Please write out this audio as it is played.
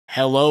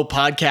Hello,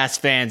 podcast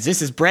fans.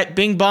 This is Brett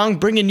Bing Bong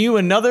bringing you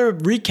another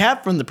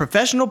recap from the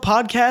Professional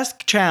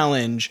Podcast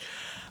Challenge.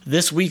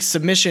 This week's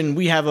submission,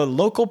 we have a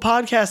local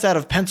podcast out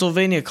of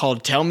Pennsylvania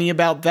called Tell Me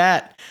About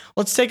That.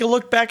 Let's take a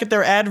look back at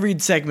their ad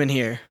read segment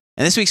here.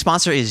 And this week's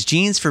sponsor is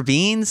Jeans for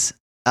Beans.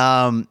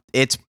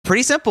 It's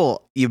pretty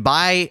simple. You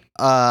buy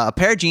a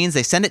pair of jeans,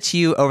 they send it to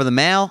you over the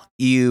mail.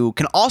 You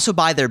can also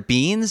buy their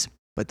beans,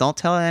 but don't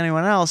tell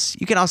anyone else.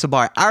 You can also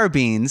buy our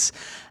beans.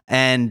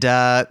 And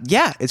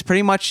it's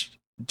pretty much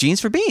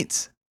jeans for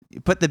beans. You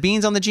put the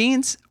beans on the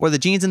jeans or the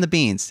jeans in the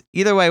beans.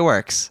 Either way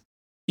works.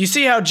 You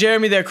see how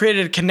Jeremy there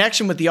created a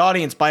connection with the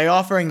audience by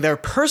offering their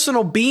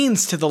personal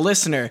beans to the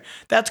listener.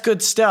 That's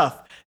good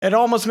stuff. It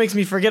almost makes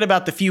me forget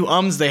about the few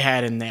ums they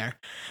had in there.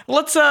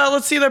 Let's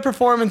see their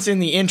performance in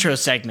the intro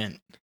segment.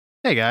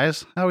 Hey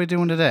guys, how are we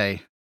doing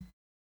today?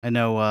 I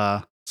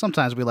know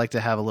sometimes we like to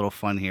have a little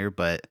fun here,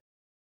 but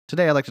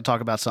today I'd like to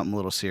talk about something a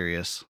little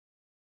serious.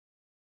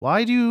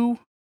 Why do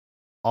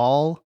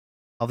all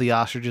of the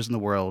ostriches in the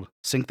world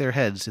sink their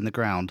heads in the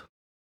ground?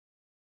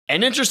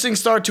 An interesting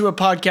start to a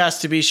podcast,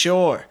 to be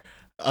sure.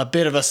 A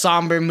bit of a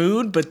somber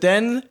mood, but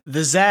then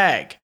the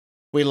zag.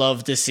 We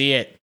love to see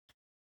it.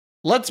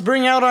 Let's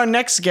bring out our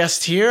next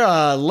guest here.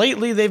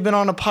 Lately, they've been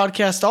on a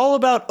podcast all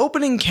about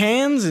opening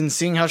cans and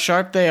seeing how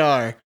sharp they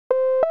are.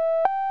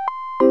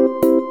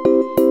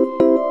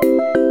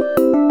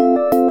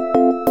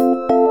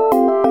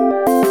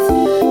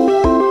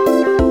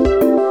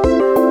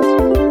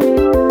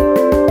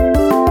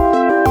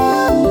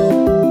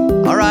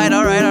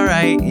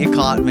 You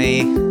caught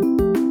me.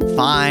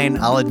 Fine,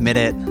 I'll admit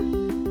it.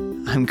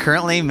 I'm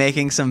currently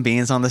making some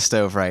beans on the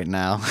stove right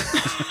now.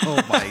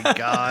 Oh my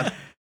god.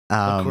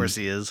 Of course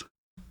he is.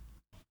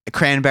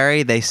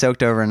 Cranberry, they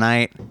soaked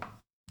overnight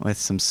with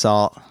some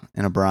salt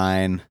and a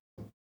brine.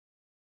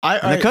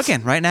 They're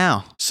cooking right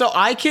now. So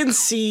I can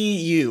see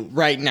you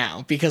right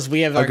now because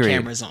we have our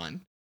cameras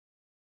on.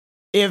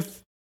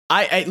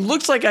 It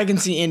looks like I can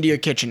see into your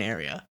kitchen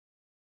area.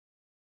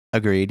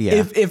 Agreed,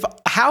 yeah. If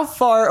how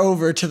far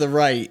over to the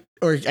right,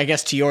 or I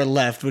guess to your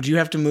left, would you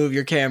have to move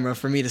your camera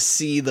for me to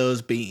see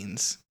those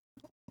beans?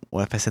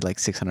 What if I said like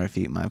 600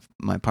 feet? My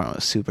apartment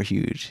was super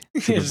huge.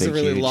 Super it's a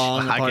really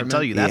long apartment. I can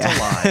tell you that's a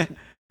lie.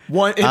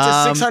 It's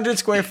a 600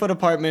 square foot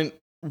apartment,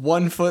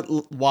 1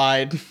 foot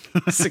wide,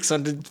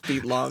 600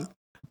 feet long.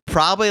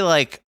 Probably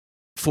like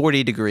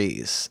 40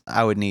 degrees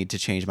I would need to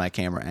change my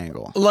camera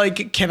angle.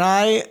 Like, can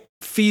I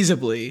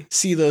feasibly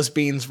see those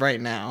beans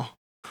right now?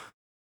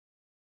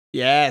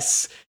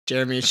 Yes,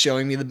 Jeremy is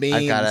showing me the beans.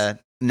 I've got to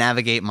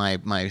navigate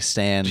my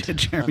stand.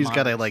 Jeremy's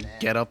got to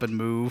get up and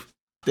move.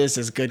 This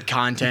is good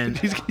content.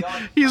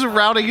 He's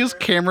routing his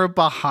camera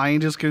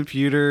behind his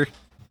computer.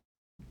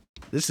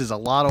 This is a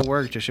lot of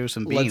work to show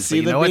some beans. Let's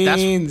see the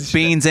beans. That's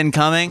beans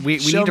incoming. We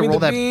need to roll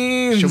that.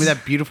 Beans. Show me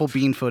that beautiful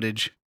bean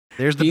footage.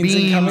 There's the beans.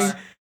 Incoming.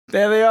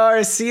 There they are.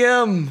 I see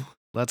them.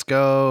 Let's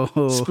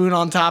go. Spoon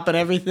on top and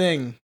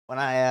everything. When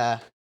I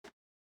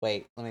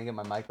wait, let me get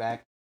my mic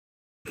back.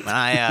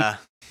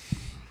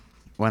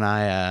 When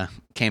I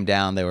came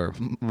down, they were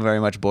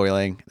very much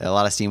boiling. A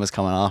lot of steam was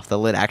coming off. The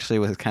lid actually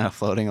was kind of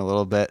floating a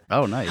little bit.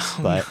 Oh, nice.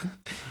 But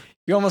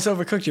you almost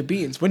overcooked your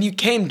beans. When you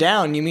came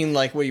down, you mean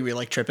like, what, you were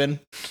like tripping?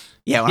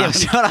 Yeah, when I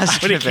was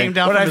tripping. When he came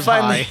down when I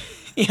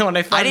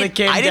finally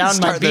came down,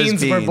 my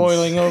beans were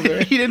boiling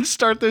over. He didn't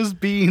start those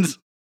beans.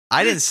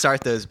 I didn't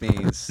start those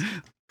beans.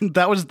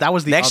 That was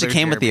the They actually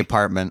came with the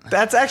apartment.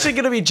 That's actually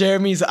going to be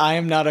Jeremy's I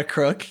am not a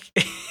crook.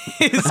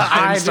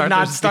 I did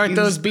not start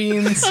those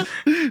beans.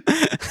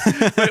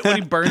 When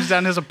he burns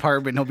down his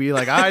apartment, he'll be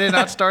like, I did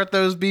not start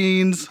those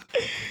beans.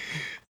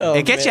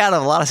 It gets you out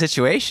of a lot of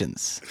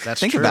situations.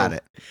 Think true. about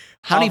it.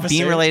 How many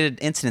bean-related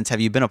incidents have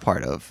you been a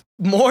part of?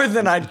 More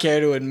than I'd care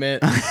to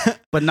admit.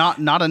 But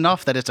not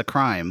enough that it's a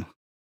crime.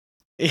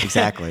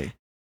 Exactly.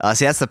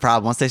 See, that's the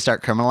problem. Once they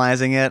start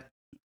criminalizing it,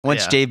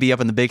 once JB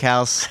up in the big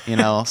house,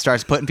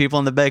 starts putting people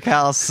in the big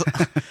house,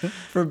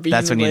 for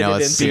that's when you know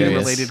it's serious.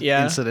 Bean-related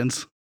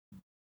incidents.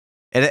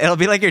 It'll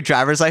be like your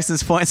driver's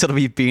license points. It'll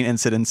be bean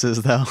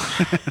incidences, though.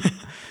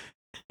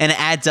 And it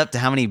adds up to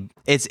how many,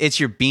 it's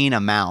your bean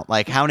amount.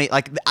 Like how many,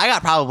 like I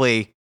got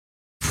probably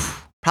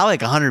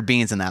like 100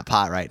 beans in that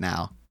pot right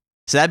now.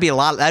 So that'd be a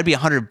lot. That'd be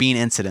 100 bean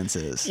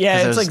incidences.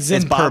 Yeah, it's like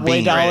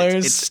Zimbabwe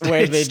dollars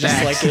where they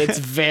just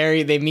stacked.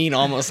 they mean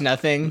almost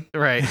nothing.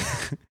 Right.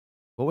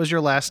 What was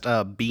your last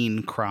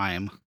bean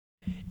crime?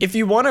 If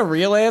you want a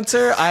real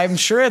answer, I'm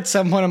sure at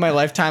some point in my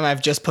lifetime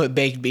I've just put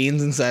baked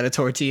beans inside a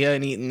tortilla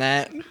and eaten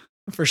that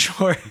for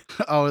sure.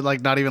 Oh,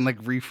 like not even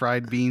like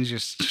refried beans,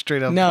 just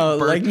straight up. No,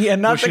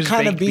 not the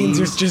kind of beans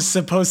you're just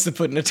supposed to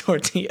put in a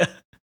tortilla.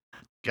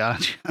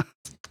 Gotcha.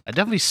 I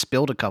definitely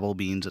spilled a couple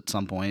beans at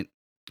some point,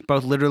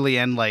 both literally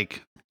and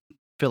like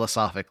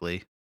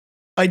philosophically.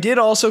 I did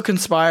also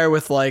conspire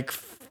with like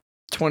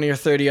 20 or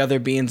 30 other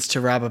beans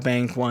to rob a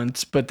bank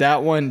once, but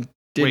that one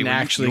didn't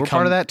actually you were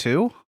part of that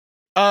too?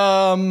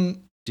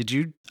 Did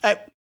you? I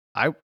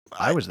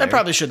was there. I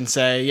probably shouldn't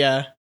say,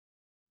 yeah.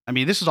 I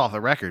mean, this is off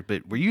the record,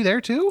 but were you there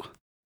too?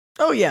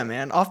 Oh yeah,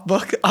 man. Off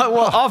book.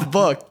 Off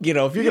book. You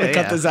know, if you're gonna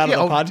cut this out of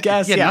the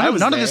podcast, I was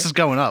none there. of this is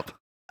going up.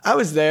 I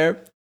was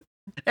there.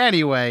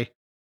 Anyway,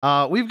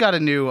 we've got a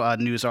new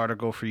news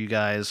article for you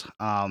guys.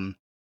 And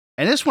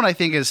this one I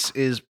think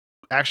is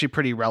actually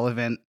pretty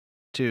relevant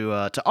to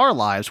our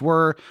lives.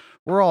 We're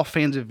all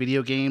fans of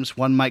video games.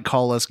 One might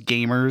call us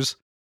gamers.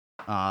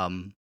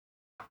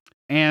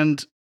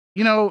 And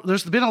you know,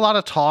 there's been a lot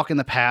of talk in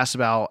the past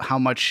about how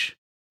much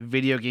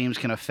video games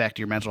can affect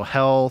your mental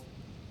health,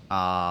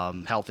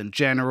 health in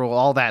general,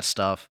 all that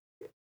stuff,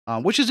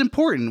 which is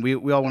important. We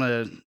all want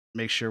to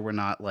make sure we're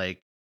not like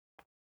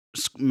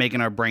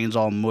making our brains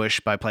all mush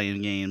by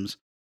playing games.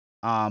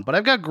 But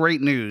I've got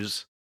great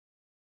news.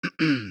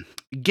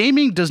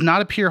 Gaming does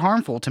not appear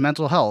harmful to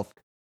mental health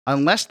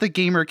unless the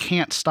gamer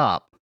can't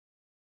stop.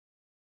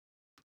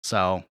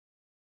 So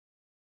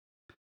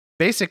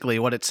basically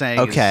what it's saying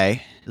is,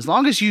 as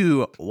long as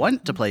you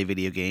want to play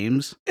video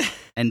games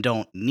and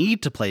don't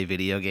need to play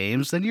video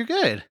games, then you're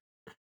good.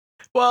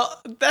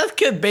 Well, that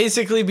could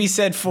basically be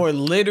said for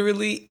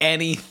literally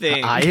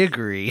anything. I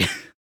agree.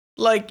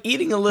 Like,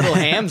 eating a little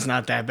ham's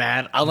not that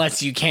bad,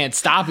 unless you can't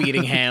stop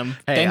eating ham.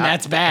 Then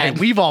that's bad. Hey,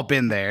 we've all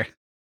been there.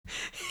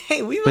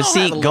 Hey, we've But all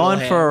see, had a little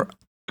ham.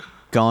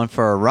 going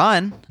for a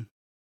run.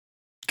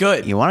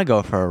 Good. You want to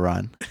go for a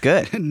run.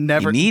 Good.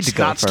 Never You need to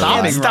go not for a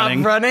stopping run. Stop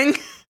running. running.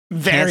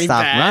 Very Can't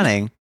stop bad.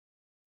 running.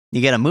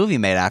 You get a movie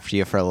made after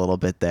you for a little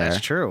bit there.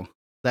 That's true.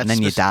 That's And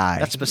then you die.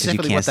 That's 'cause you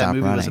specifically can't what that stop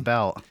movie was running.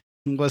 about.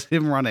 Was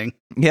him running.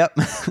 Yep.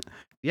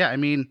 Yeah, I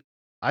mean,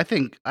 I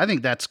think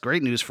that's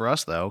great news for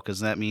us though,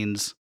 because that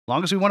means as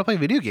long as we want to play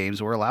video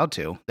games, we're allowed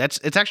to.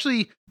 It's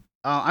actually,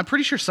 I'm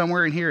pretty sure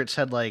somewhere in here it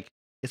said like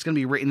it's gonna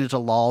be written into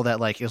law that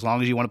like as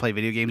long as you want to play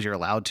video games, you're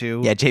allowed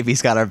to. Yeah,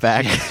 JV's got our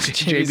back.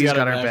 JB's got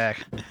our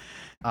back.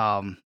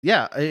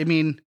 Yeah, I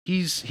mean,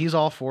 he's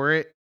all for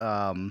it.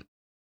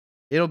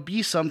 It'll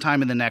be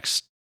sometime in the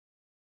next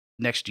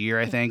year,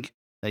 I think.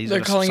 That he's They're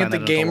gonna calling sign it the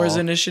that into Gamers law.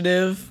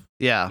 Initiative.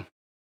 Yeah,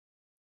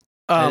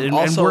 and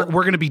Also,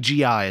 we're gonna be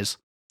GIs.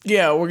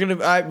 yeah,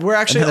 we're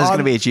actually There's on, going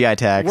to be a GI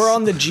tax. we're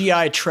on the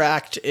GI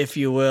tract, if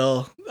you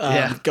will,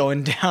 Yeah.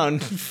 going down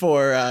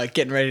for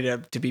getting ready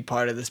to be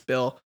part of this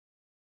bill.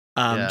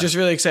 Yeah. Just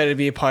really excited to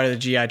be a part of the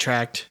GI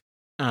tract.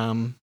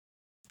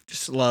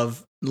 Just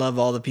love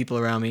all the people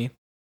around me.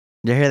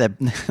 You hear that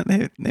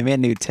they made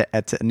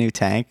a new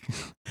tank.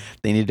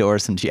 They need to order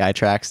some GI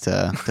tracks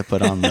to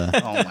put on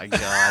the. Oh my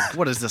god,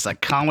 what is this? A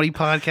comedy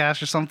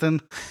podcast or something?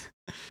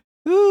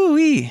 Ooh,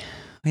 we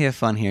have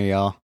fun here,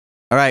 y'all.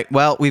 All right,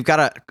 well, we've got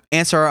to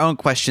answer our own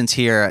questions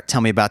here. at Tell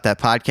Me About That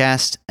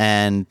podcast,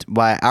 and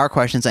by our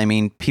questions, I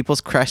mean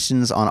people's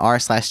questions on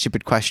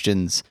r/stupid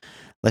questions.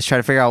 Let's try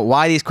to figure out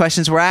why these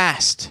questions were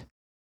asked.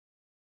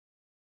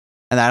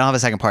 And I don't have a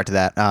second part to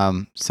that,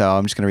 so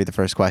I'm just going to read the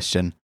first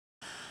question.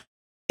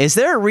 Is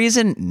there a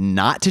reason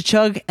not to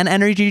chug an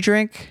energy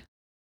drink?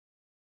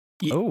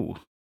 Oh,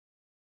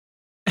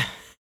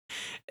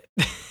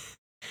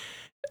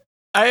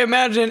 I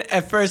imagine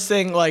at first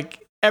thing,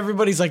 like,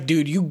 everybody's like,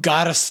 dude, you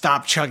gotta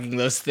stop chugging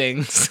those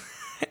things.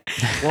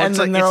 Well, and it's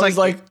then like- they're it's always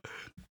like- like,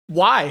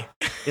 why?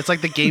 it's like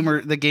the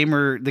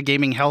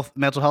gaming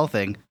mental health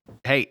thing.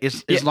 Hey,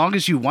 as long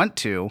as you want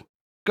to,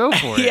 go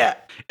for it. Yeah.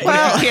 But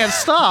Well- if you can't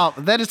stop,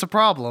 then it's a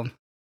problem.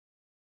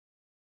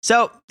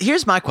 So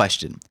here's my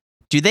question.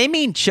 Do they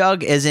mean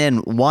chug as in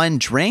one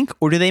drink,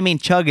 or do they mean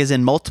chug as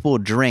in multiple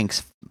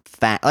drinks?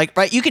 Like,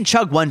 right, you can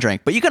chug one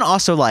drink, but you can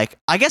also, like,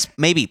 I guess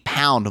maybe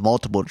pound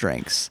multiple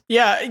drinks.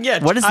 Yeah.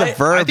 What is the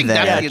verb I think there?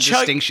 that's like a Chug-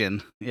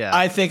 distinction. Yeah.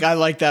 I think I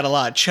like that a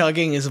lot.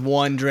 Chugging is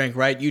one drink,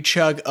 right? You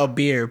chug a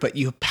beer, but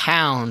you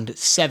pound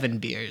 7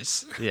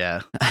 beers.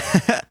 yeah.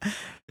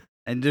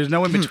 And there's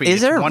no in between.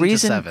 Is there It's a 1 to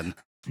reason-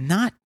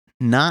 7.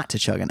 not to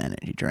chug an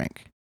energy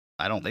drink.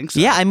 I don't think so.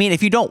 Yeah, I mean,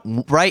 if you don't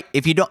want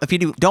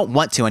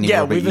to anymore,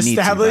 Yeah, but we've you need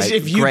to, established right?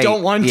 if you Great.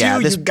 don't want to, Yeah,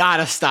 this- you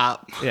gotta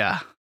stop. Yeah.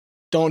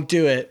 Don't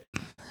do it.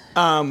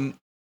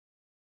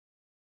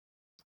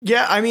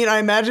 Yeah, I mean, I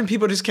imagine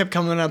people just kept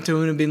coming up to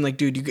him and being like,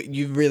 dude,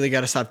 you really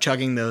gotta stop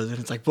chugging those. And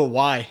it's like, but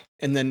why?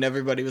 And then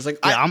everybody was like,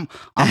 Yeah,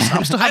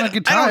 I'm still having a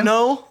good time. I don't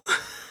know.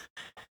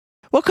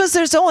 well, because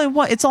there's only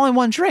one. It's only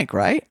one drink,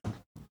 right?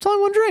 It's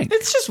only one drink.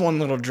 It's just one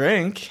little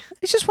drink.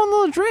 It's just one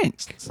little drink.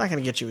 It's not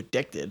gonna get you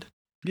addicted.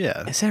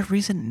 Yeah. Is there a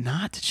reason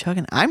not to chug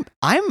an?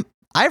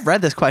 I've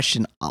read this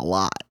question a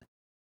lot,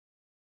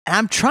 and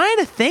I'm trying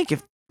to think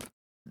if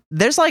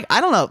there's like,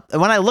 I don't know,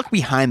 when I look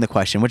behind the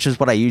question, which is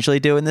what I usually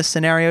do in this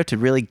scenario to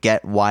really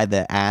get why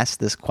they asked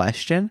this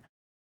question.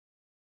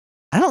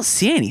 I don't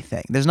see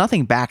anything. There's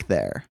nothing back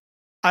there.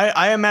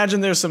 I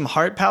imagine there's some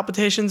heart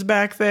palpitations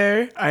back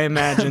there. I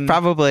imagine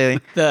Probably.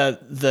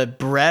 the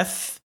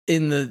breath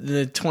in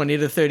the 20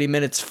 to 30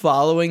 minutes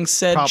following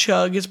said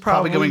chug is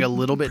probably going a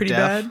little bit pretty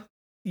deaf. bad.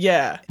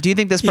 Yeah. Do you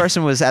think this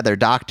person was at their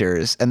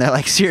doctor's and they're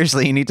like,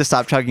 seriously, you need to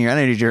stop chugging your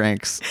energy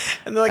drinks?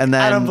 And they're like, And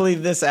I don't then-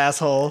 believe this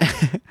asshole.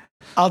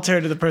 I'll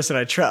turn to the person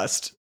I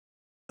trust.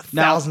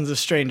 Now- Thousands of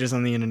strangers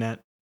on the internet.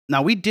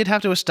 Now, we did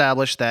have to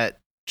establish that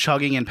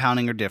chugging and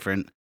pounding are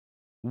different.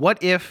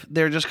 What if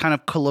they're just kind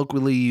of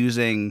colloquially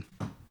using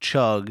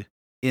chug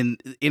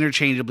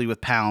interchangeably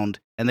with Pound,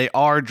 and they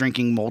are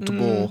drinking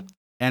multiple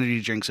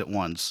energy drinks at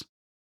once.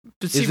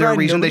 But Is there a Ryan,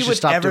 reason they nobody should would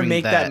stop ever doing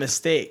make that?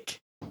 mistake?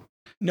 Well,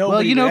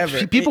 Nobody you know, would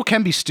ever. people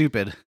can be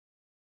stupid.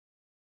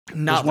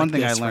 Not one like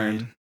thing I this,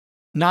 learned. Ryan.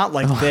 Not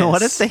like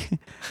this.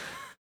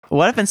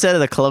 What if instead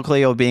of the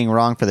colloquial being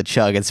wrong for the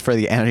chug, it's for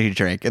the energy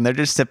drink, and they're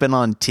just sipping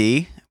on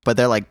tea, but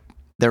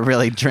they're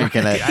really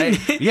drinking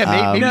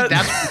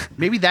it.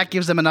 Maybe that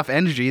gives them enough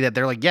energy that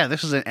they're like, yeah,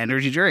 this is an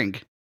energy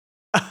drink.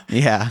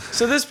 Yeah.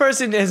 So this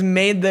person has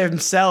made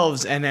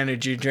themselves an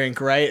energy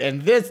drink, right?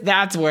 And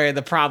that's where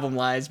the problem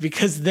lies,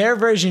 because their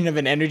version of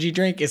an energy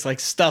drink is like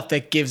stuff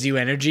that gives you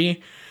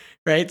energy,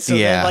 right? So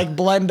Yeah. they like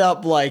blend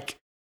up like,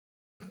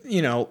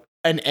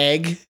 an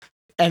egg,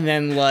 and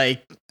then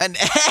like An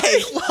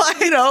egg?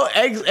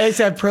 eggs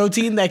have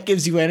protein that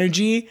gives you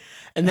energy.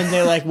 And then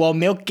they're like, well,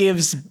 milk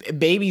gives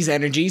babies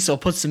energy, so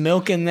put some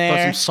milk in Put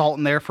there. some salt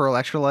in there for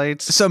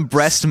electrolytes. Some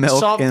breast milk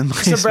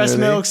Some breast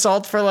milk,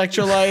 salt for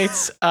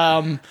electrolytes.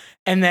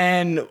 And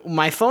then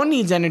my phone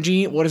needs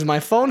energy. What does my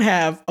phone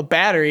have? A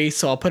battery,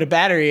 so I'll put a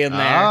battery in there.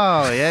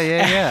 Oh,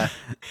 yeah.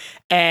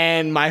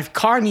 And my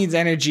car needs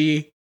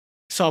energy,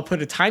 so I'll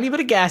put a tiny bit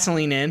of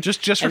gasoline in.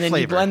 Just for and then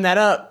flavor. you blend that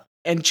up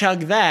and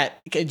chug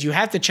that. You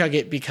have to chug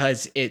it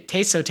because it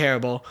tastes so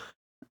terrible.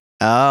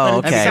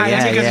 Oh, But it's okay. kind of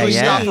Yeah, because yeah, if you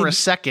yeah. stop for a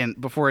second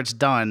before it's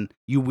done,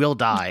 you will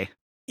die.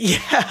 Yeah,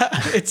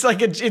 it's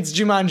like it's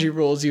Jumanji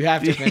rules. You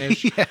have to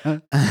finish. Yeah.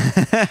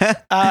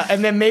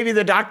 And then maybe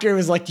the doctor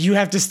was like, you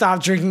have to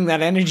stop drinking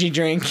that energy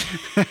drink.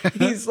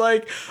 He's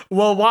like,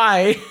 well,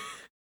 why?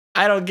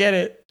 I don't get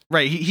it.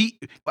 Right. He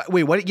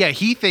wait, what? Yeah,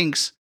 he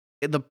thinks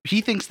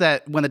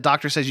that when the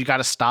doctor says you got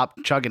to stop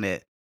chugging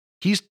it,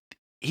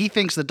 he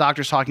thinks the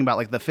doctor's talking about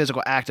like the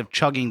physical act of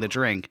chugging the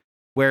drink,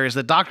 whereas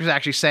the doctor's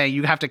actually saying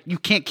you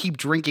can't keep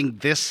drinking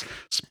this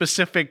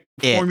specific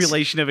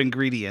formulation of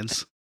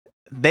ingredients.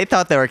 They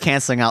thought they were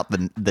canceling out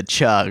the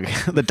chug.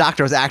 The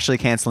doctor was actually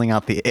canceling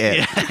out the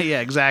it. Yeah,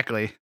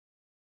 exactly.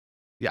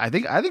 Yeah, I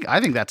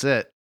think that's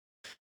it.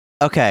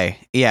 Okay,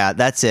 yeah,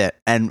 that's it.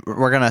 And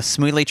we're going to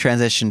smoothly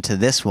transition to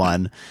this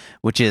one,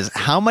 which is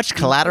how much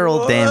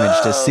collateral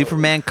damage does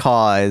Superman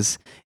cause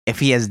if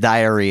he has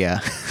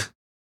diarrhea?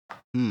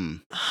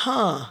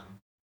 Huh.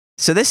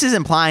 So this is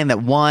implying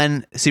that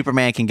one,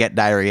 Superman can get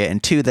diarrhea,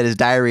 and two, that his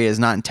diarrhea is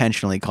not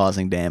intentionally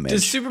causing damage.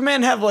 Does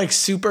Superman have like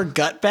super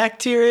gut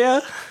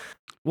bacteria?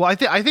 Well, I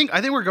think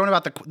we're going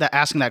about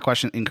asking that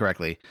question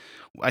incorrectly.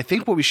 I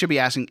think what we should be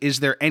asking is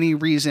there any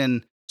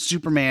reason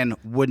Superman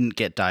wouldn't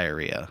get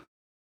diarrhea?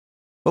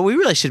 What we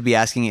really should be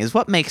asking is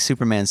what makes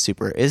Superman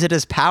super? Is it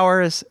his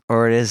powers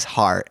or his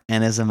heart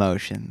and his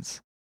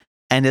emotions?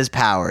 And his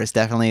powers,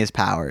 definitely his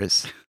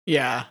powers.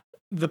 Yeah.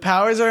 The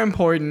powers are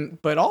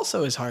important, but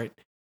also his heart.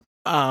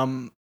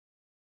 The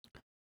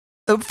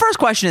first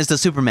question is,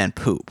 does Superman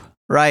poop,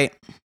 right?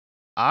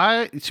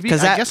 I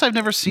guess I've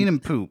never seen him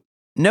poop.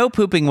 No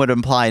pooping would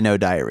imply no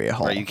diarrhea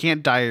hole. Right, you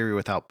can't diarrhea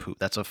without poop.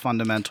 That's a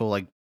fundamental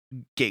like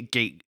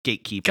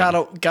gatekeeping.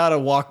 Gotta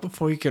walk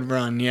before you can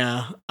run,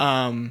 yeah.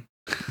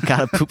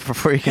 Gotta poop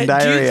before you can Do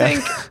diarrhea. you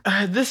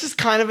think, this is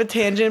kind of a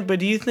tangent, but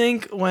do you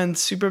think when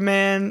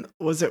Superman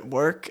was at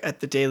work at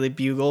the Daily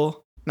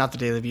Bugle, not the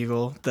Daily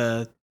Bugle,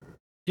 Yeah,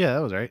 that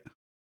was right.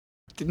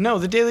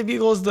 the Daily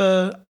Bugle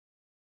is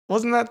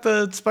wasn't that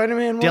the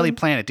Spider-Man one? Daily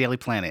Planet.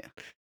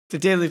 The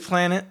Daily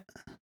Planet.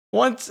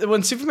 Once,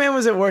 when Superman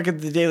was at work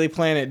at the Daily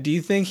Planet, do you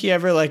think he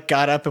ever like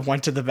got up and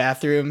went to the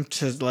bathroom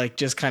to like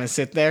just kind of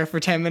sit there for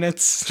 10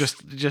 minutes?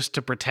 Just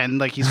to pretend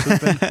like he's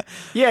pooping.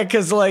 Yeah,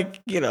 because like,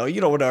 you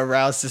don't want to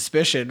arouse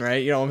suspicion,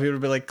 right? You don't want people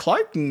to be like,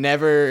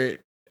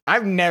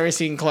 I've never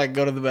seen Clark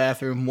go to the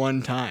bathroom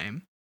one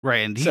time. Right,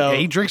 and So-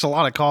 he drinks a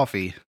lot of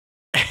coffee.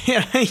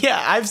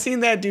 Yeah, I've seen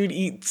that dude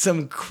eat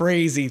some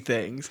crazy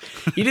things.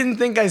 You didn't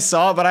think I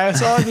saw it, but I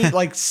saw him eat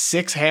like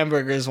 6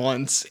 hamburgers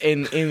once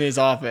in his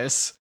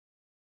office.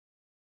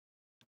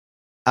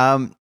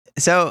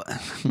 So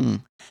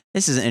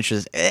this is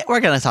interesting. We're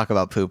gonna talk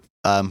about poop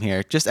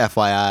here. Just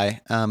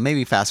FYI.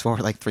 Maybe fast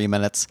forward like 3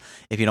 minutes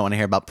if you don't want to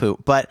hear about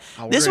poop. But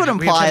this would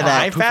imply Can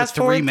I that. fast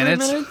forward 3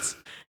 minutes? minutes?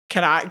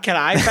 Can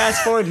I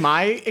fast forward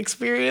my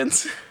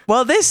experience?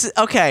 Well,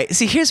 okay.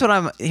 See, here's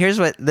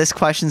what this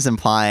question's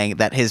implying,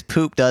 that his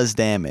poop does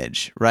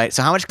damage, right?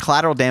 So how much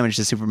collateral damage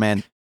does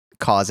Superman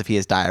cause if he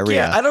has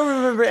diarrhea? Yeah, I don't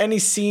remember any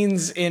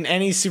scenes in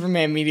any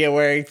Superman media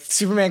where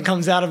Superman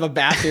comes out of a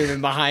bathroom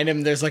and behind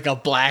him there's like a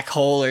black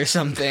hole or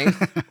something.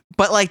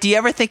 But like, do you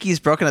ever think he's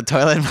broken a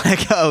toilet and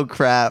like, oh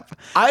crap?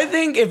 I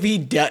think if he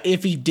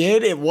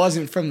did, it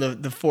wasn't from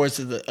the force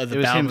of the It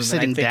was bowel him movement.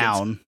 sitting I think it's-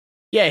 down.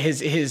 Yeah,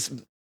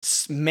 his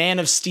Man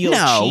of Steel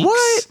No, cheeks.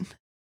 what?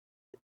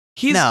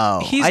 He's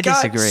I got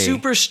disagree.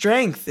 super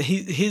strength.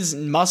 His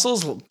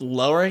muscles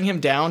lowering him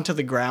down to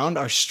the ground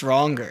are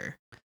stronger.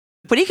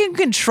 But he can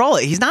control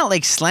it. He's not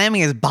like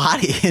slamming his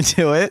body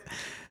into it.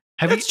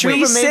 That's true,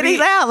 He's but maybe- sitting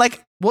down.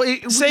 Like, Well,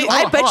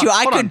 I bet you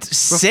I could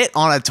sit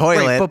on a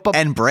toilet but-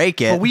 and break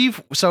it. But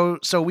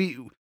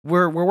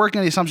we're working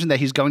on the assumption that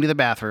he's going to the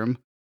bathroom,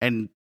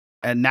 and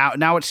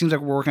now it seems like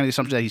we're working on the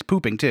assumption that he's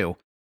pooping too.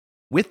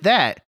 With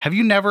that, have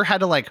you never had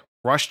to like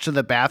rushed to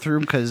the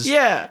bathroom because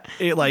Yeah.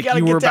 it like gotta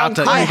you get were down about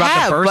to quick. you were about I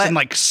have, to burst but- and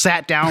like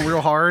sat down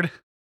real hard?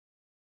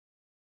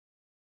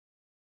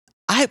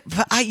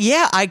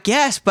 Yeah, I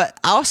guess, but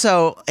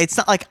also it's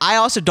not like I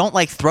also don't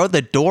like throw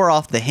the door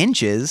off the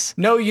hinges.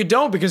 No, you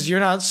don't because you're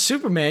not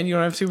Superman. You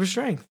don't have super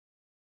strength.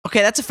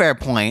 Okay, that's a fair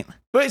point.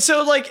 But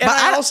so like, and But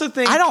I also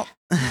think I don't.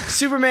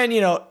 Superman,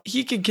 you know,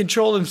 he can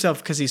control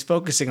himself because he's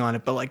focusing on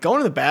it. But like going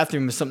to the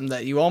bathroom is something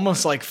that you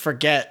almost like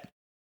forget,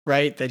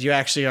 right? That you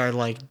actually are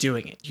like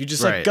doing it. You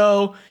just like Right.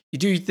 go, you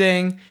do your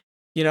thing.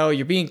 You know,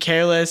 you're being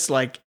careless.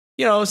 Like,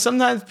 you know,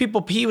 sometimes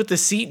people pee with the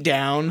seat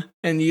down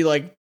and you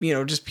like, you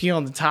know, just pee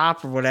on the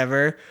top or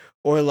whatever.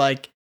 Or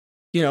like,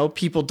 you know,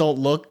 people don't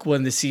look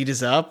when the seat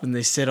is up and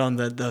they sit on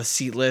the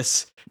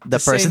seatless. The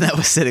person same- that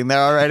was sitting there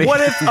already.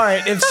 What if, all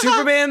right, if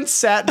Superman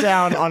sat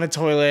down on a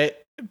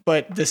toilet,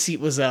 but the seat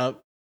was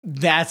up,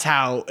 that's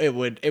how it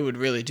would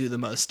really do the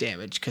most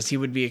damage because he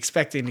would be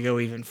expecting to go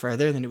even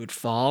further, then it would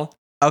fall.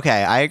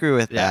 Okay, I agree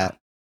with Yeah.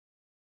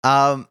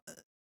 that.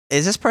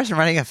 Is this person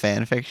writing a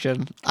fan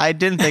fiction? I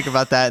didn't think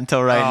about that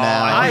until right Oh,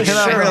 now. I because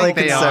I'm sure really think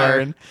they are.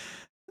 concerned.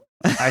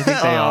 I think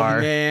they are.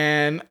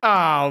 Man.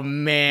 Oh,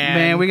 man.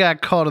 Man, we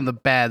got caught on the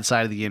bad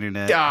side of the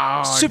internet.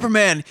 Oh,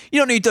 Superman, you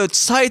don't need those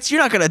sights.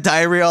 You're not going to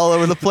diarrhea all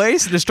over the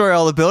place and destroy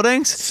all the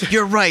buildings.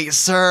 You're right,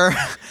 sir.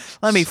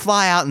 Let me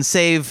fly out and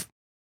save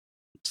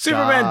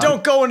Superman,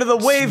 don't go into the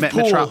wave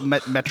pool.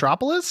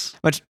 Metropolis?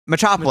 Metropolis.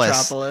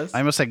 Metropolis. I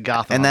almost said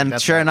Gotham. And then,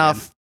 That's sure bad, man.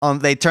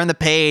 enough, they turn the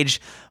page.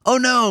 Oh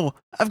no,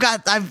 I'm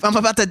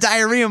about to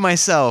diarrhea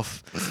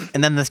myself.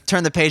 And then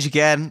turn the page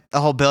again.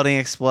 The whole building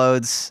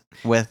explodes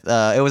with.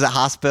 It was a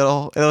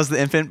hospital. It was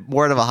the infant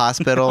ward of a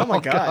hospital. Oh my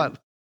Oh, God. God.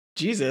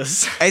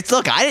 Jesus. It's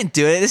look, I didn't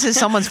do it. This is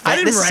someone's. I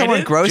didn't This is write someone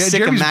it. gross,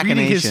 sick of Jeremy's reading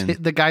machination.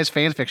 the guy's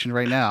fan fiction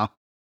right now.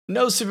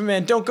 No,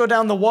 Superman, don't go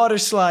down the water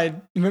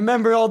slide.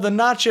 Remember all the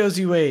nachos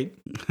you ate.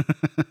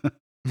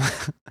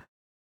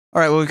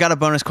 All right, well, we've got a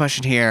bonus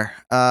question here.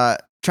 Trying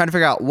to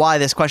figure out why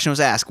this question was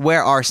asked.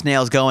 Where are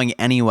snails going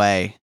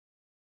anyway?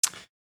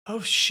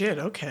 Oh, shit.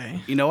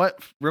 Okay. You know what?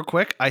 Real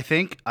quick, I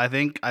think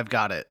I've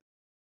got it.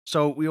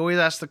 So we always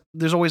ask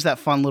there's always that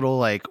fun little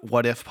like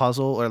what if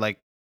puzzle or like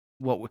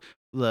what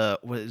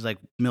is like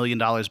 $1 million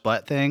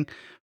butt thing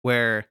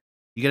where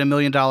you get $1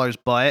 million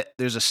but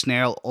there's a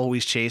snail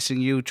always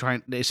chasing you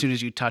trying as soon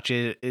as you touch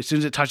it, as soon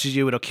as it touches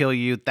you, it'll kill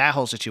you. That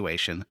whole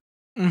situation.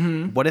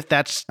 Mm-hmm. What if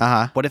that's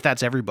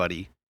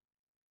everybody?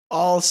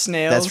 All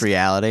snails. That's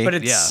reality. But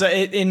it's Yeah. so,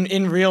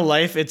 in real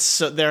life, it's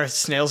so, their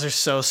snails are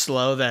so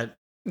slow that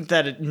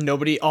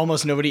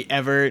almost nobody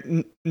ever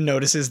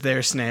notices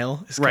their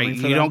snail is Right. coming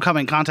for You them. don't come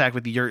in contact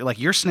with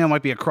your snail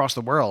might be across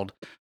the world,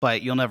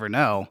 but you'll never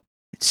know.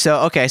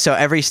 so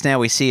every snail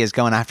we see is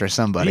going after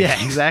somebody.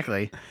 Yeah,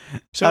 exactly.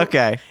 So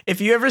Okay. if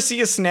you ever see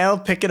a snail,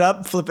 pick it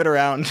up, flip it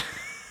around.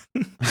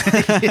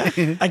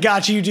 I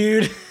got you,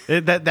 dude.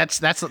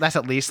 That's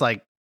at least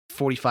like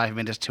 45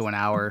 minutes to an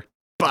hour.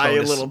 Buy a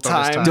Bonus- little bonus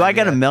time. time. Do I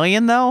get yeah. $1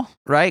 million though?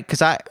 Right?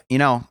 Because I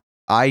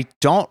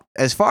don't,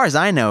 as far as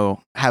I know,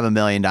 have $1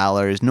 million.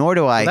 Nor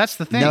do I Well, that's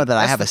the thing. know that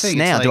I That's have the a thing. It's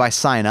snail. Do like- I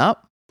sign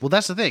up? Well,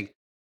 that's the thing.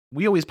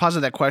 We always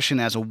posit that question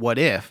as a what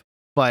if,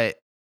 but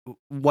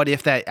what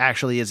if that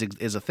actually is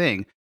a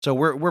thing? So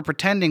we're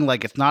pretending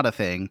like it's not a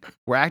thing.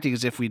 We're acting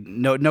as if we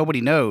know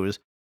nobody knows,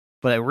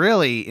 but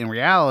really, in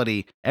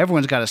reality,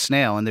 everyone's got a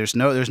snail, and there's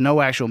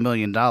no actual $1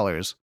 million.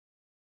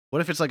 What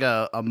if it's like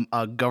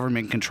a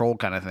government control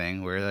kind of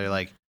thing where they're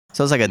like,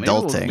 So it's like Maybe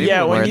we'll- adulting. maybe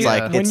Yeah, we'll where when it's you,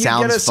 like when it you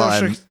sounds get a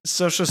fun.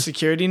 social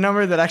security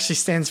number, that actually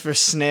stands for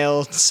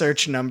snail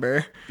search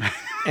number,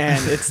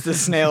 and it's the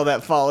snail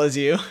that follows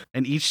you.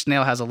 and each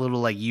snail has a little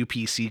like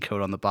UPC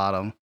code on the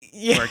bottom,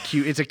 Yeah. or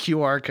it's a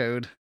QR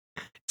code.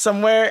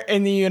 Somewhere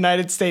in the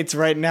United States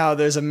right now,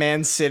 there's a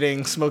man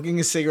sitting smoking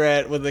a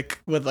cigarette with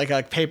like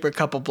a paper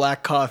cup of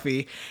black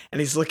coffee, and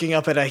he's looking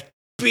up at a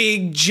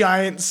big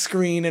giant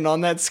screen, and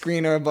on that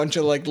screen are a bunch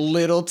of like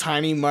little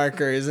tiny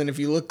markers, and if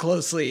you look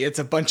closely, it's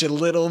a bunch of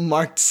little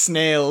marked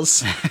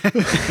snails.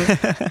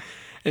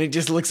 And he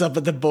just looks up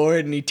at the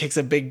board and he takes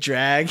a big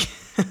drag.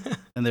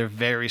 And they're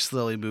very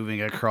slowly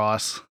moving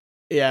across.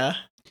 Yeah.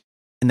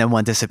 And then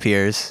one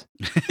disappears.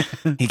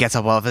 He gets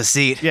up off his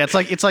seat. Yeah, it's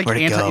like Where'd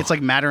it go? it's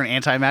like matter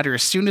and antimatter.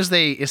 As soon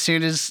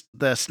as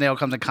the snail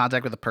comes in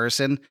contact with a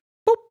person,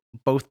 boop,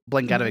 both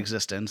blink out of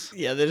existence.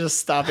 Yeah, they just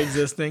stop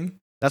existing.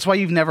 That's why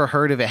you've never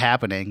heard of it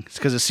happening. It's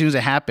because as soon as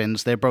it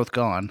happens, they're both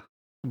gone.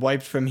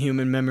 Wiped from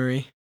human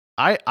memory.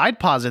 I'd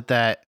posit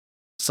that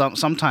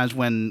sometimes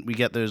when we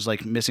get those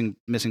like missing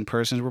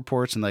persons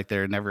reports and like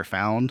they're never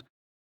found,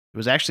 it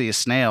was actually a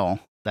snail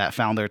that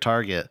found their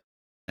target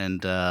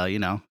and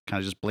kind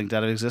of just blinked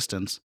out of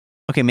existence.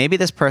 Okay, maybe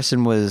this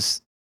person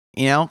was,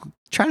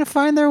 trying to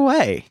find their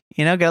way.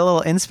 Get a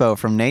little inspo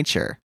from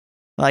nature.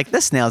 Like,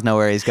 this snails know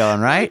where he's going,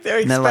 right? They're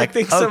And they're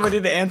expecting like, oh, somebody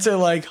to answer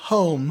like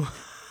home.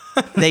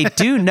 they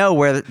do know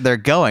where they're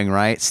going,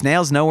 right?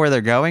 Snails know where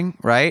they're going,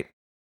 right?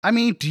 I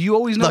mean, do you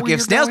always know Look, where if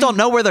you're snails going? don't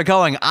know where they're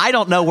going, I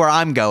don't know where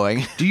I'm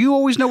going. Do you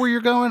always know where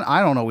you're going? I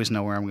don't always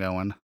know where I'm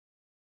going.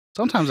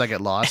 Sometimes I get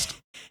lost.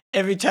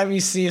 Every time you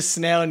see a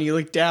snail and you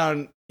look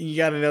down, You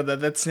gotta know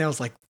that snail's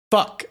like,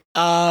 fuck.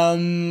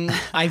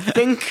 I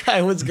think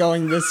I was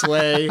going this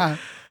way.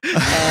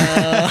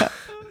 I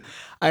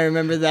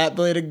remember that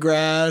blade of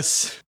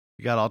grass.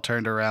 You got all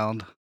turned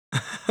around.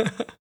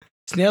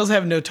 Snails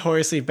have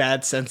notoriously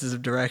bad senses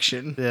of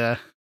direction. Yeah.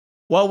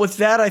 Well, with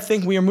that, I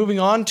think we are moving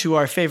on to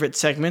our favorite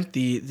segment,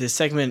 the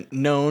segment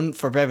known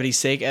for brevity's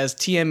sake as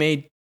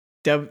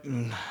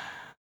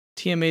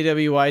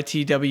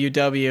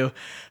TMAWYTWW.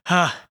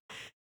 I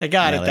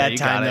got it that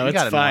time, though.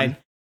 It's fine.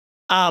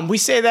 We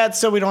say that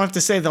so we don't have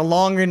to say the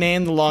longer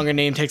name. The longer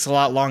name takes a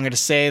lot longer to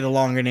say. The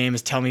longer name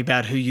is tell me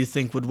about who you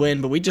think would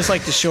win. But we just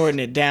like to shorten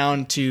it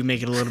down to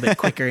make it a little bit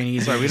quicker and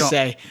easier to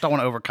say. Don't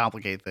want to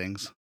overcomplicate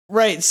things.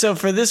 Right. So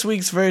for this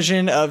week's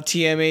version of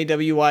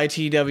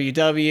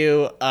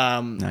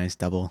TMAWYTWW, nice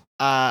double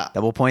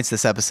points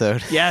this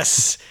episode.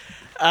 Yes.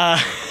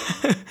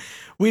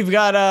 We've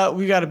got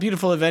a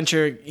beautiful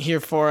adventure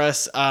here for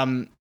us.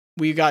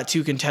 We've got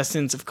 2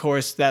 contestants, of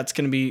course. That's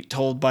going to be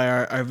told by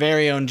our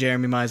very own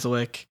Jeremy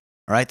Meiselick.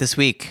 All right, this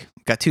week,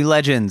 got 2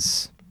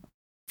 legends,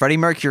 Freddie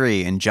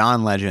Mercury and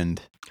John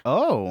Legend.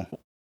 Oh.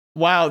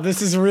 Wow,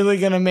 this is really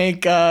going to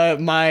make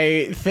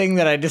my thing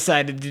that I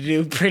decided to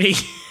do pretty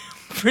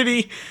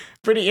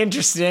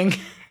interesting.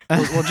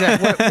 Well,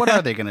 Jack, what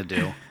are they going to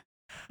do?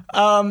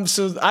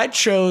 So I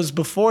chose,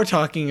 before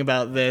talking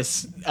about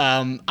this,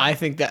 I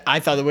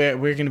thought that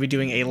we're going to be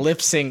doing a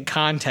lip sync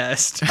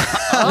contest.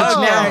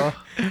 Oh.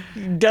 Which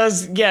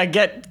does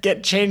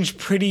get changed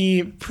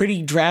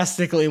pretty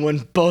drastically when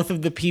both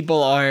of the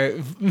people are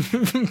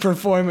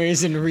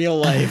performers in real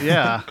life.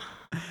 Yeah.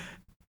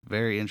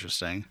 Very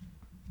interesting.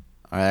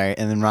 All right,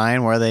 and then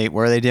Ryan, where are they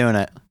doing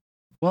it?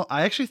 Well,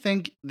 I actually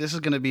think this is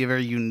going to be a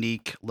very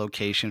unique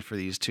location for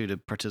these 2 to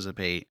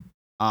participate.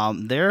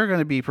 They're going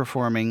to be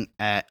performing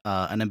at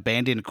an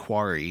abandoned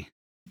quarry.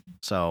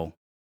 So,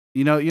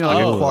 like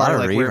a quarry,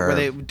 like where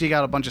they dig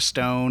out a bunch of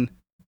stone.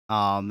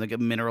 They get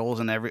minerals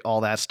and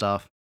all that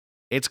stuff.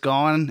 It's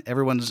gone.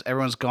 Everyone's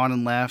gone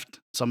and left.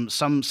 Some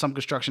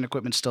construction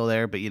equipment's still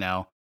there, but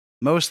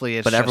mostly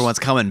it's. But everyone's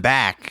coming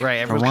back,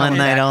 right? For one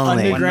night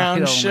only.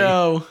 Underground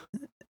show.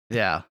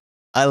 Yeah,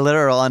 a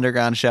literal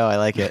underground show. I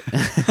like it.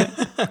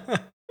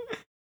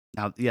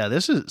 Now, yeah,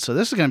 this is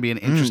going to be an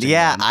interesting.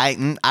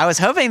 One. I was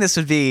hoping this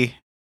would be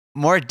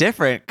more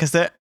different because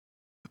they're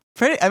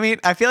pretty. I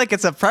mean, I feel like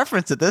it's a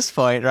preference at this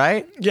point,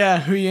 right? Yeah,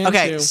 who you into?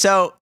 Okay,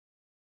 so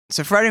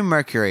Freddie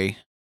Mercury,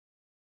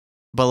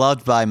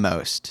 beloved by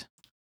most.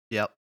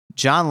 Yep.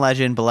 John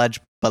Legend,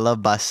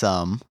 beloved by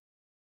some.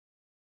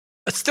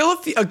 It's still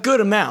a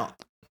good amount.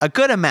 A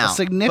good amount. A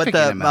significant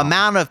but the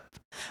amount.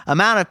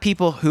 amount of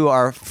people who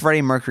are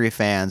Freddie Mercury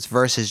fans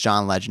versus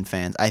John Legend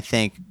fans, I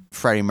think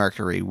Freddie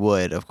Mercury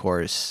would, of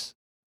course,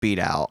 beat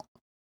out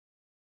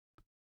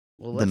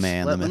the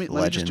man, the myth, let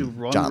legend, me just do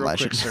one John real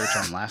Legend. quick search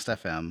on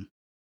Last.fm.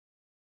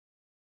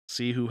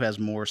 See who has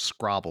more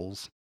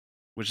Scrabbles,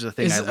 which is a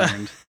thing I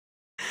learned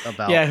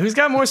about. Yeah, who's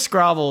got more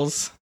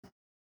Scrabbles?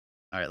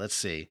 All right, let's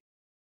see.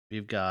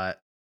 We've got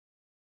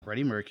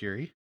Freddie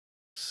Mercury.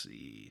 Let's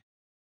see.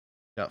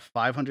 Got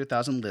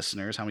 500,000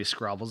 listeners. How many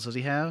Scrabbles does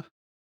he have?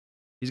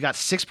 He's got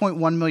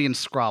 6.1 million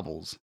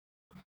Scrabbles.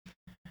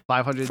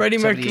 500. Freddie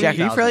Mercury. Jack,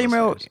 are you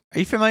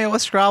familiar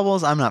with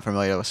Scrabbles? I'm not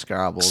familiar with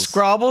Scrabbles.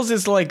 Scrabbles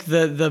is like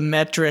the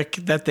metric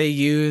that they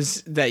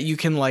use that you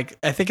can I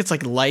think it's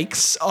like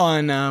likes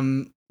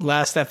on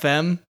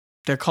Last.fm.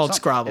 They're called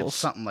Scrabbles.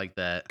 Something like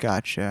that.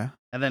 Gotcha.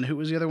 And then who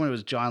was the other one? It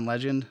was John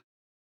Legend.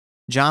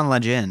 John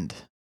Legend.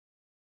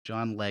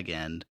 John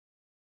Legend.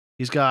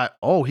 He's got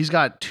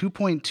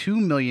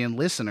 2.2 million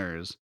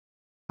listeners.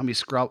 How many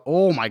Scrabbles?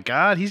 Oh my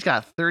God, he's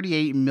got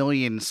 38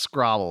 million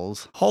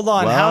Scrabbles. Hold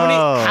on,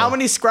 Whoa. how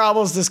many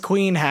Scrabbles does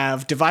Queen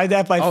have? Divide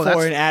that by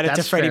 4 and add it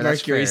to Freddie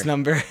Mercury's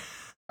number.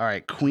 All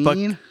right, Queen. But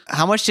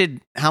how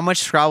much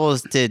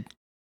Scrabbles did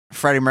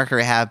Freddie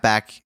Mercury have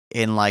back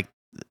in the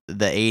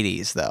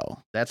 80s though?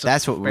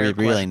 That's what we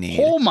really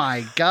need. Oh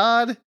my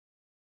God.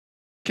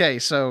 Okay,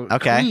 so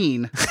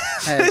Queen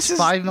has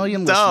 5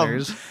 million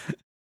listeners.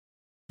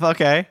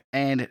 Okay.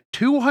 And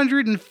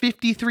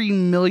 253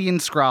 million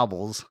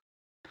Scrabbles.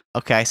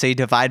 Okay, so you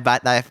divide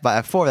by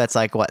 4, that's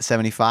like what,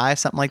 75,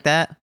 something like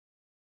that?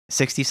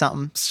 60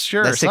 something?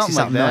 Sure, that's 60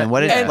 something like million. that.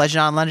 What did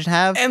Legend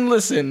have? And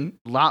listen,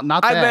 not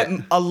I that. bet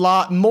a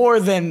lot more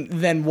than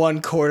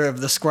 1/4 of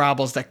the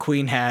Scrabbles that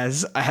Queen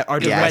has are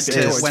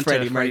directed towards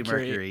Freddie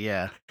Mercury.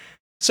 Yeah.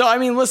 So I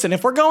mean, listen,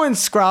 if we're going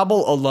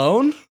Scrabble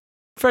alone,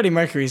 Freddie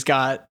Mercury's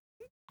got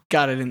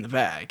it in the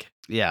bag.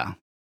 Yeah.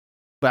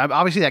 But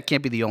obviously that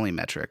can't be the only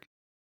metric.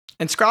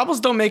 And Scrabbles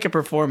don't make a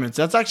performance.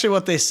 That's actually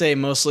what they say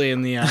mostly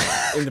in the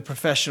in the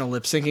professional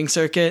lip syncing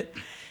circuit,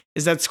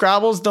 is that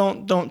Scrabbles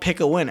don't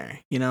pick a winner,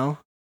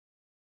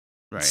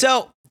 Right.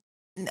 So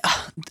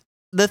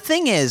the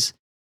thing is,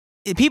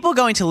 people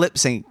going to lip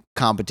sync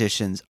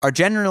competitions are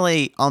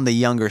generally on the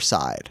younger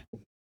side,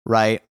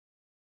 right?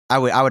 I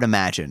would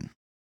imagine.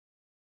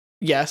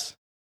 Yes.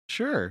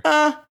 Sure.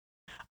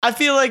 I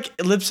feel like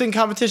lip sync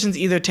competitions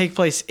either take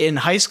place in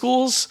high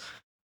schools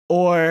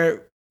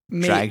or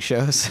drag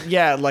shows.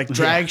 Yeah, like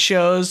drag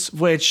shows,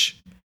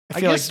 which I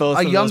feel like guess both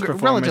a of younger- those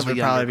performers relatively would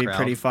probably younger be crowd.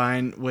 pretty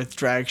fine with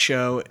drag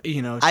show,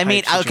 I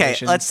mean, type okay,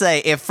 situations. let's say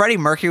if Freddie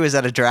Mercury was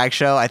at a drag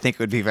show, I think it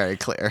would be very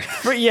clear.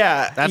 But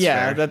yeah, That's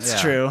fair. that's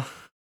Yeah. true.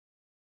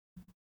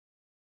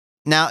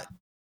 Now,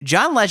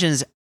 John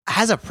Legend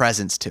has a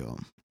presence to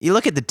him. You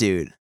look at the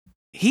dude.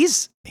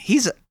 He's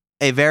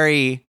a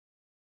very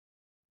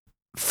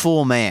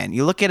full man.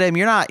 You look at him,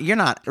 you're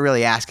not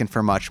really asking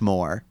for much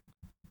more.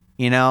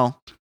 You know?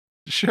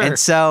 Sure. And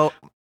so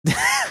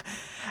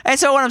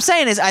what I'm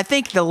saying is I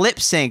think the lip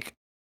sync,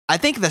 I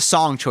think the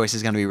song choice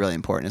is going to be really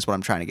important is what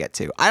I'm trying to get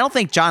to. I don't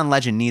think John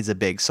Legend needs a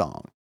big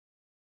song.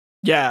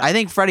 Yeah. I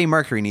think Freddie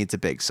Mercury needs a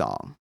big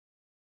song.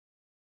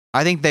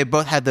 I think they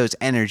both have those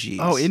energies.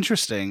 Oh,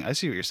 interesting. I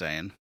see what you're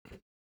saying.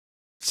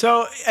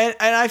 So, and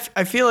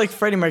I feel like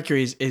Freddie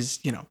Mercury is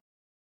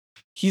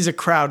he's a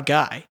crowd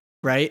guy,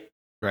 right?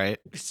 Right.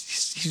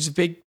 He's a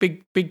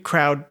big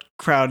crowd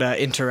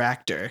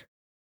interactor.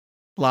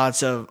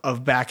 Lots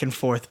of back and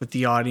forth with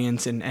the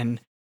audience and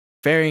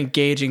very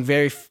engaging,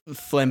 very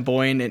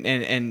flamboyant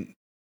and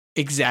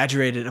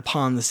exaggerated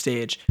upon the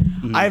stage.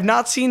 Mhm. I have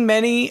not seen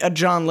many a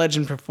John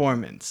Legend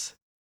performance.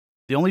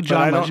 The only I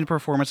John don't- Legend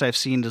performance I've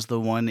seen is the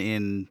one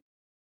in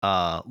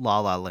La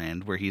La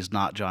Land where he's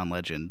not John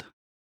Legend.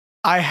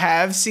 I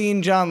have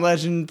seen John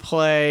Legend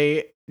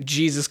play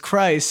Jesus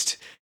Christ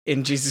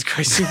in Jesus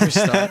Christ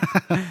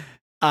Superstar.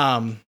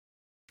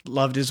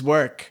 Loved his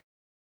work.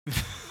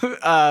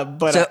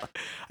 But So-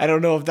 I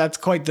don't know if that's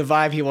quite the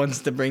vibe he wants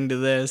to bring to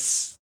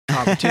this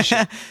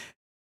competition.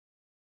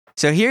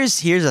 So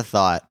here's a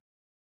thought.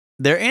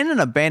 They're in an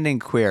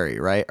abandoned quarry,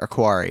 right? Or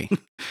quarry.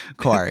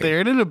 Quarry.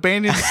 They're in an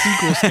abandoned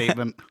sequel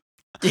statement.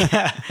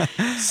 Yeah.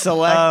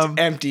 Select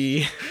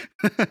empty.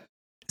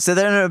 So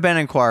they're in an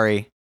abandoned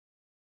quarry.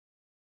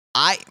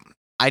 I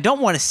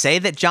don't want to say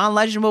that John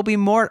Legend will be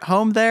more at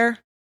home there,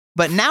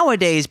 but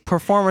nowadays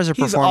performers are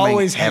He's performing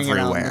always hanging out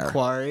in the everywhere.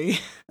 quarry.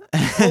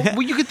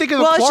 Well, you could think of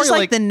a Well, quarry it's just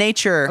like the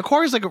nature. a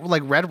quarry's like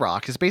Red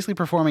Rock. It's basically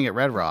performing at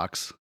Red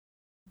Rocks.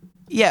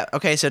 Yeah.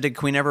 Okay. So did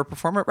Queen ever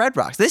perform at Red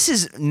Rocks? This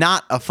is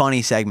not a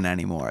funny segment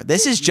anymore.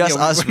 This is just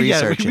Yeah, us yeah,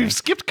 researching. we've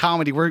skipped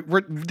comedy. We're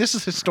this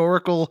is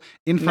historical,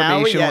 Now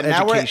informational, we're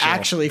educational.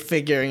 actually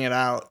figuring it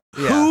out.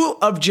 Yeah. Who,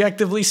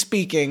 objectively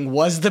speaking,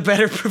 was the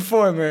better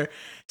performer?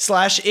 /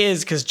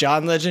 is, because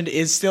John Legend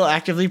is still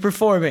actively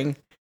performing.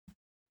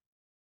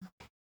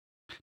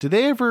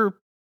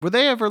 Were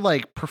they ever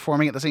like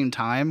performing at the same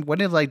time? When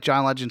did like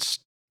John Legend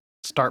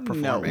start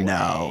performing?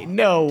 No.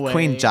 No way.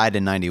 Queen died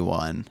in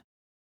 91.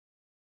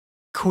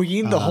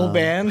 Queen, the whole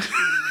band.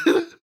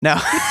 No.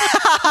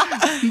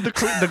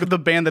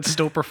 the band that's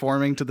still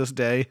performing to this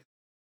day.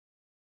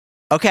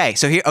 Okay.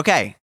 So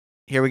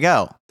here we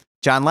go.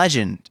 John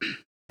Legend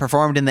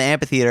performed in the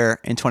amphitheater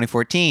in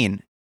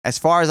 2014. As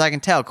far as I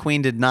can tell,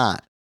 Queen did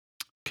not.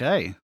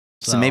 Okay.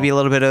 So maybe a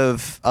little bit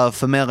of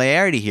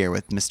familiarity here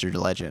with Mr.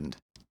 Legend.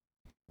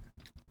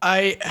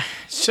 I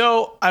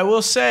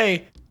will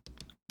say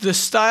the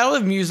style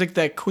of music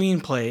that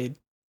Queen played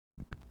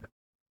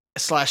 /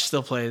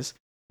 still plays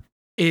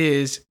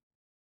is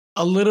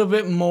a little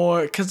bit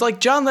more, because like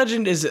John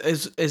Legend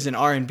is an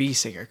R&B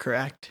singer,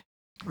 correct?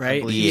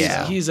 Right? believe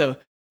Yeah.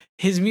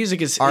 His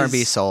music is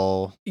R&B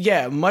soul.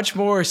 yeah, much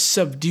more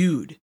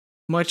subdued,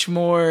 much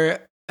more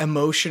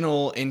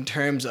emotional in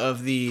terms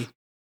of the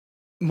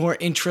more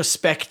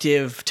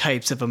introspective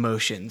types of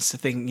emotions. I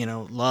think,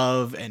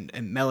 love and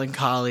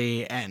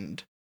melancholy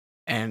and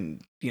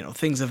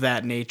things of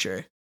that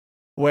nature.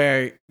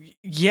 Where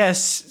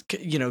yes,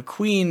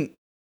 Queen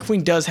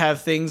does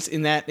have things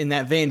in that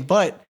vein,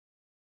 but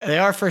they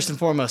are first and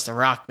foremost a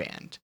rock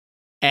band.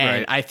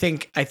 And Right.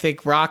 I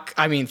think rock,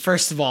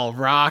 first of all,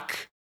 rock,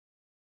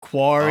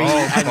 Quarry,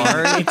 Oh,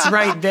 Quarry. it's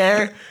right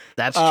there.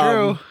 That's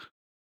Um, true.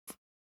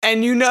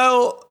 And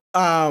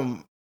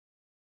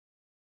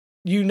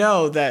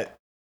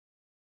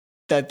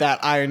that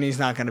irony is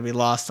not going to be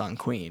lost on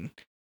Queen.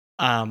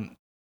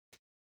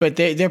 But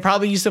they're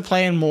probably used to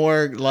playing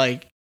more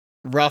like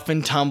rough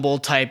and tumble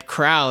type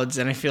crowds,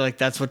 and I feel like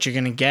that's what you're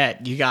going to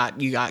get. You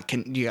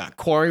got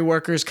quarry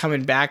workers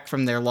coming back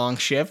from their long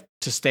shift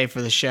to stay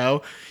for the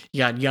show. You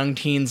got young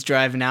teens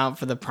driving out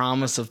for the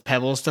promise of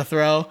pebbles to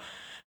throw.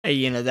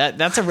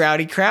 That's a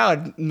rowdy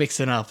crowd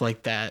mixing up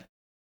like that.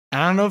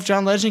 I don't know if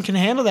John Legend can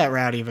handle that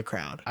rowdy of a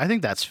crowd. I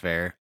think that's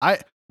fair.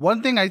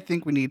 One thing I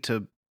think we need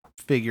to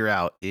figure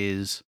out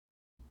is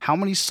how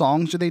many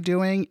songs are they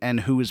doing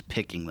and who is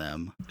picking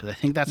them? Because I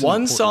think that's an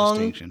One important song-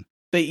 distinction.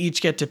 They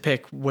each get to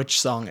pick which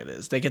song it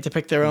is. They get to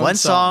pick their own One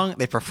song,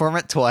 they perform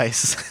it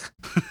twice.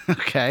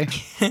 Okay.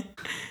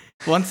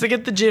 Once to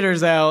get the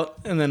jitters out,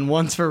 and then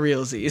once for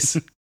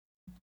realsies.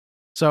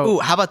 So Ooh,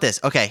 how about this?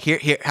 Okay,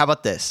 here. How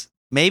about this?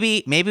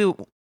 Maybe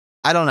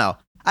I don't know.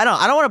 I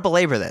don't want to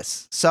belabor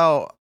this.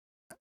 So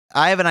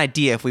I have an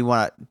idea. If we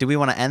want to, do we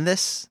want to end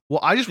this? well,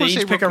 I just They want to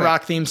say each pick real a quick,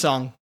 rock theme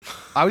song.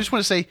 I just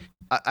want to say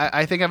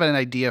I think I have an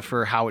idea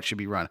for how it should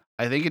be run.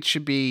 I think it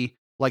should be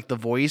like The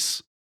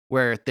Voice,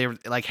 where they're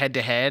like head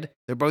to head.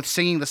 They're both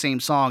singing the same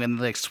song and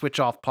they like switch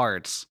off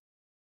parts.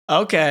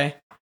 Okay.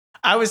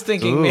 I was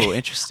thinking. Ooh,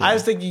 interesting. I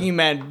was thinking you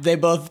meant they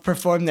both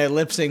perform their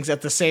lip syncs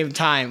at the same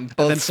time.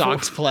 then Both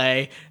songs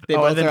play. They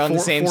and both then are on the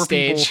same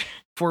stage.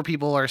 Four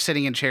people are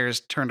sitting in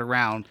chairs turned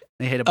around.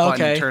 They hit a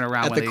button and turn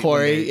around At when the they,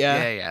 quarry, when they-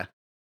 yeah. yeah.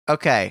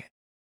 Okay.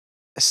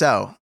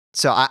 So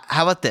how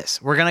about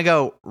this? We're going to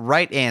go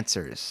right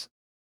answers.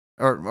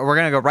 Or we're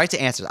going to go right to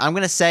answers. I'm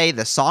going to say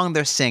the song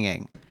they're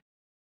singing.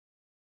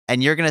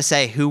 And you're going to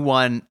say who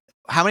won.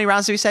 How many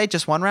rounds do we say?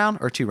 Just one round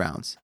or 2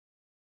 rounds?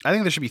 I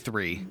think there should be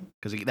 3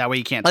 because that way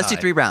you can't. Let's tie.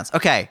 do 3 rounds.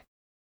 Okay.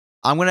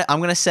 I'm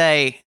going to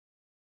say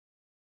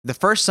the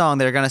first song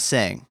they're going to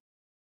sing.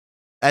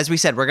 As we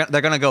said,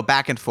 they're going to go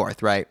back and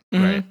forth, right?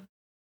 Mhm. Right.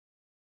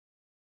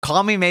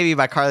 Call Me Maybe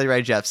by Carly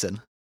Rae Jepsen.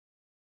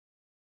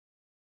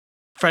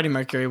 Freddie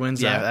Mercury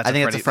wins Yeah, that. that's I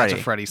think Freddie, it's a Freddie.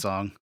 That's a Freddie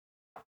song.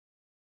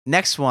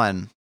 Next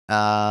one.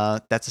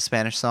 That's a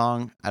Spanish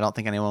song. I don't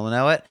think anyone will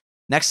know it.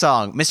 Next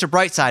song, Mr.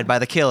 Brightside by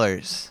The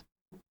Killers.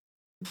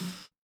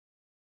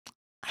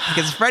 I think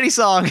it's a Freddie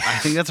song. I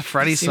think that's a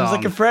Freddie Seems song.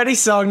 like a Freddie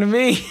song to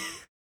me.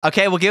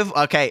 Okay, we'll give.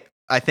 Okay,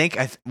 I think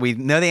we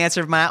know the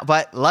answer,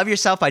 but "Love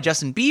Yourself" by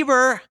Justin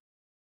Bieber.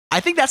 I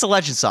think that's a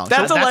legend song.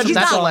 That's a legend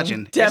That's a song.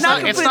 legend. It's not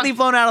Definitely. completely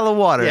blown out of the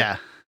water. Yeah.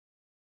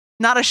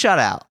 Not a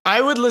shutout. I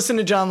would listen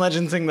to John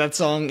Legend sing that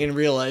song in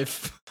real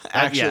life.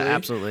 Actually, Yeah,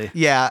 absolutely.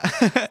 Yeah.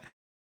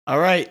 All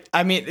right.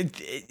 I mean,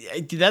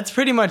 that's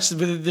pretty much.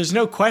 There's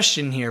no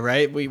question here,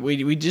 right?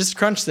 We just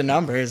crunched the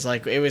numbers.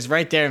 Like it was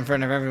right there in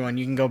front of everyone.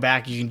 You can go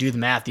back. You can do the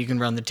math. You can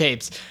run the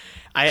tapes.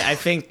 I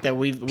think that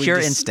we Pure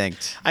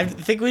instinct. I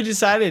think we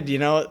decided. You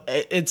know,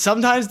 it's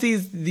sometimes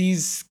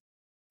these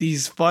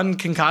fun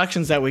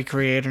concoctions that we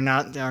create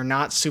are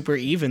not super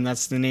even.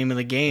 That's the name of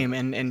the game.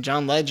 And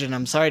John Legend,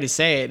 I'm sorry to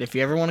say it, if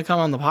you ever want to come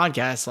on the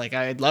podcast, like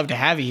I'd love to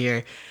have you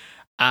here.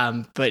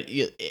 But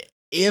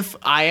if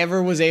I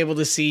ever was able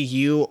to see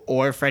you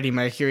or Freddie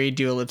Mercury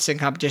do a lip sync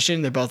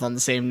competition, they're both on the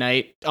same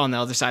night on the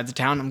other sides of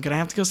town, I'm gonna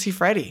have to go see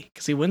Freddie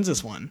because he wins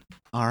this one.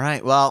 All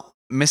right. Well,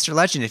 Mr.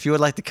 Legend, if you would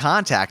like to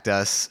contact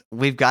us,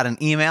 we've got an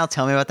email,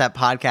 tell me about that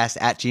podcast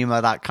at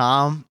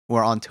gmail.com.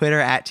 We're on Twitter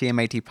at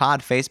TMATpod,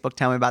 Facebook,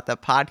 tell me about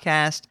that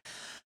podcast.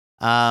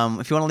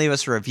 If you want to leave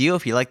us a review,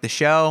 if you like the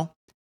show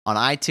on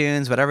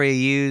iTunes, whatever you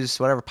use,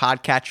 whatever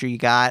podcatcher you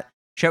got,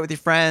 share it with your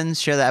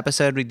friends, share the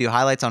episode. We do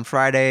highlights on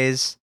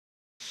Fridays.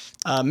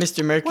 Mr.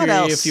 What Mercury,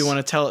 else? if you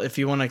want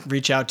to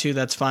reach out to,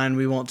 that's fine.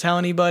 We won't tell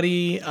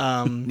anybody.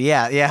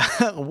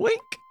 Yeah.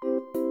 Wink.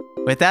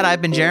 With that,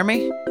 I've been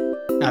Jeremy.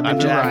 I've I'm been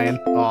Jack. Ryan.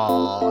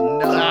 Oh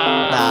no.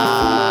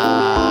 Ah.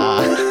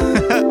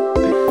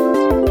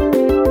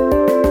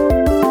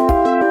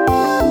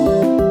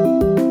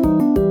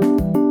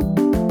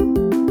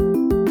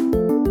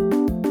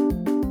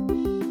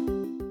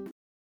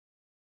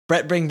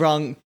 Brett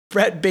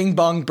Bing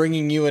Bong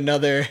bringing you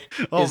another.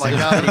 Oh is my pretty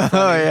god.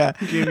 funny. Oh, yeah.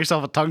 You gave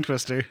yourself a tongue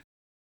twister.